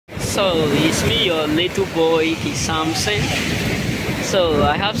So it's me, your little boy, Samson. So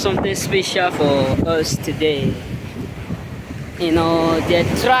I have something special for us today. You know, they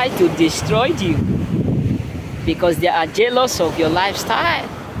try to destroy you because they are jealous of your lifestyle.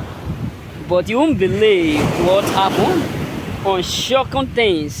 But you won't believe what happened. Unshocking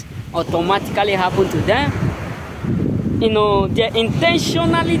things automatically happen to them. You know, they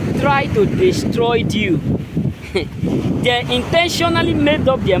intentionally try to destroy you. They intentionally made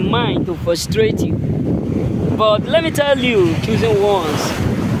up their mind to frustrate you. But let me tell you, choosing ones,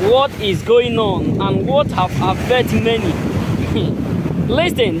 what is going on and what have affected many.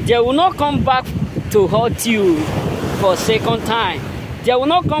 Listen, they will not come back to hurt you for a second time. They will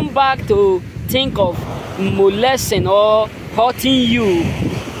not come back to think of molesting or hurting you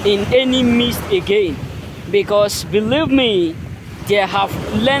in any midst again. Because believe me, they have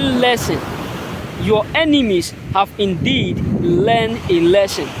learned lesson. Your enemies have indeed learned a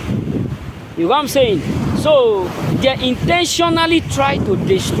lesson. You know what I'm saying? So they intentionally try to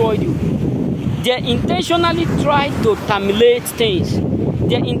destroy you. They intentionally try to terminate things.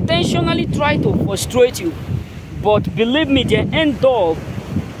 They intentionally try to frustrate you. But believe me, they end up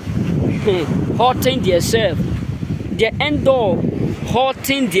hurting themselves. They end up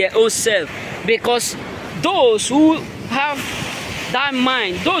hurting their own self. Because those who have that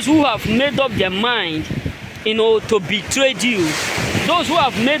mind, those who have made up their mind, you know, to betray you, those who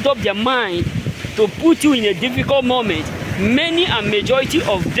have made up their mind to put you in a difficult moment, many and majority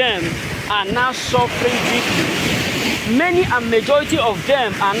of them are now suffering deeply. Many and majority of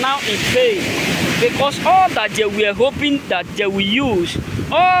them are now in pain because all that they were hoping that they will use,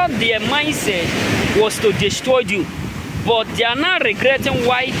 all their mindset was to destroy you. But they are now regretting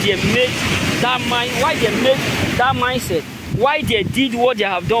why they made that mindset, why they did what they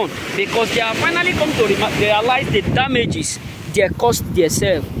have done, because they have finally come to realize the damages they caused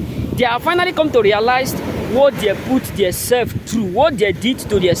themselves. They have finally come to realize what they put themselves through, what they did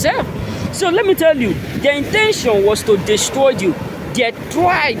to themselves. So let me tell you, their intention was to destroy you. They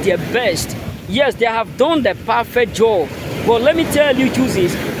tried their best. Yes, they have done the perfect job. But let me tell you,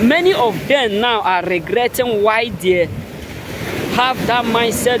 chooses, many of them now are regretting why they have that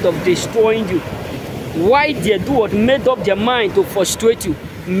mindset of destroying you. Why they do what made up their mind to frustrate you.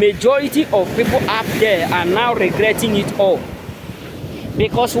 Majority of people up there are now regretting it all.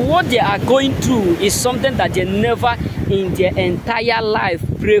 Because what they are going through is something that they never in their entire life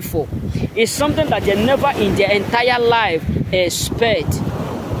pray for. It's something that they never in their entire life expect.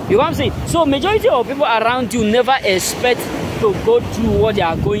 You know what I'm saying? So majority of people around you never expect to go through what they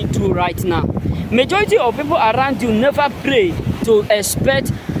are going through right now. Majority of people around you never pray to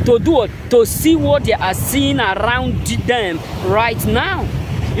expect to do what? To see what they are seeing around them right now.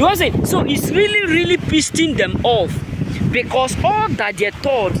 You know what I'm saying? So it's really pissing them off. Because all that they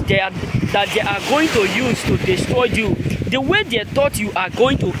thought that they are going to use to destroy you, the way they thought you are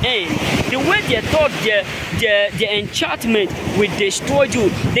going to end, the way they thought their enchantment will destroy you,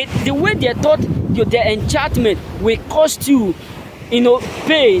 the way they thought their enchantment will cost you, you know,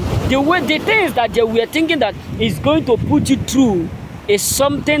 pain, the things that they were thinking that is going to put you through is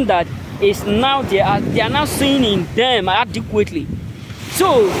something that is now they are now seeing in them adequately.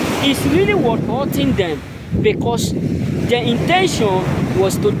 So it's really what hurting them. Because their intention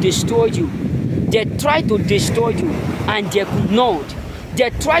was to destroy you. They tried to destroy you and they could not. They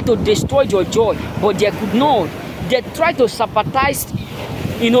tried to destroy your joy, but they could not. They tried to sabotage,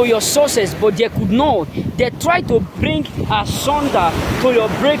 you know, your sources, but they could not. They tried to bring asunder to your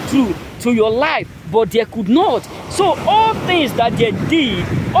breakthrough, to your life, but they could not. So all things that they did,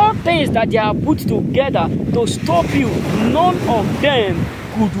 all things that they have put together to stop you, none of them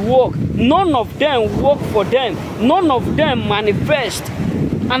could work. None of them work for them. None of them manifest.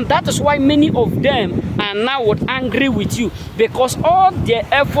 And that is why many of them are now angry with you, because all their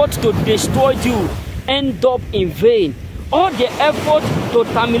efforts to destroy you end up in vain. All their effort to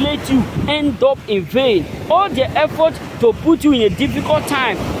terminate you end up in vain. All their effort to put you in a difficult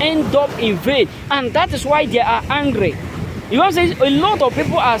time end up in vain. And that is why they are angry. You know what I'm saying? A lot of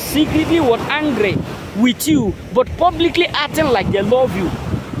people are secretly angry with you, but publicly acting like they love you.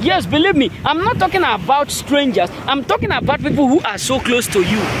 Yes, believe me, I'm not talking about strangers. I'm talking about people who are so close to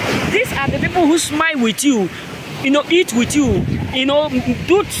you. These are the people who smile with you, you know, eat with you, you know,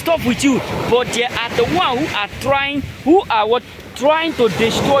 do stuff with you. But they are the one who are trying to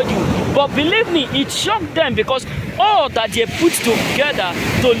destroy you. But believe me, it shocked them because all that they put together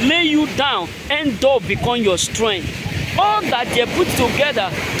to lay you down end up becoming your strength. All that they put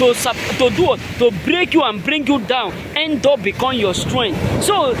together to do what? To break you and bring you down end up becoming your strength.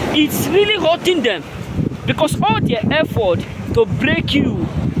 So it's really hurting them because all their effort to break you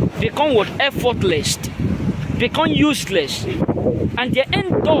become what? Effortless, become useless. And they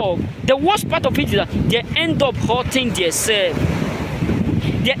end up, the worst part of it is that they end up hurting themselves.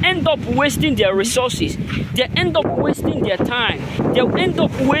 They end up wasting their resources. They end up wasting their time. They end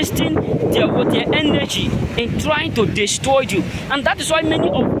up wasting their energy in trying to destroy you. And that is why many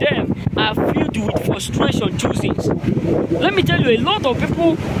of them are filled with frustration choosings. Let me tell you, a lot of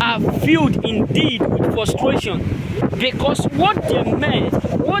people are filled indeed with frustration, because what they meant,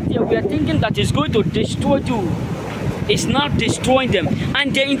 what they were thinking that is going to destroy you, is not destroying them.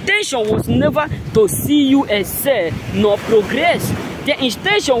 And their intention was never to see you excel nor progress. Their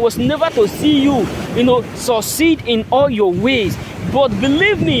intention was never to see you, succeed in all your ways. But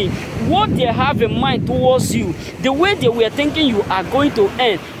believe me, what they have in mind towards you, the way they were thinking you are going to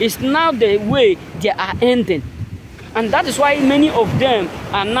end, is now the way they are ending. And that is why many of them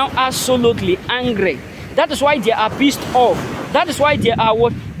are now absolutely angry. That is why they are pissed off. That is why they are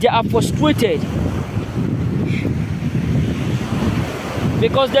what? They are frustrated.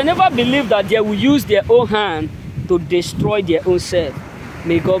 Because they never believe that they will use their own hand to destroy their own self.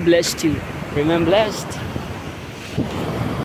 May God bless you. Remain blessed.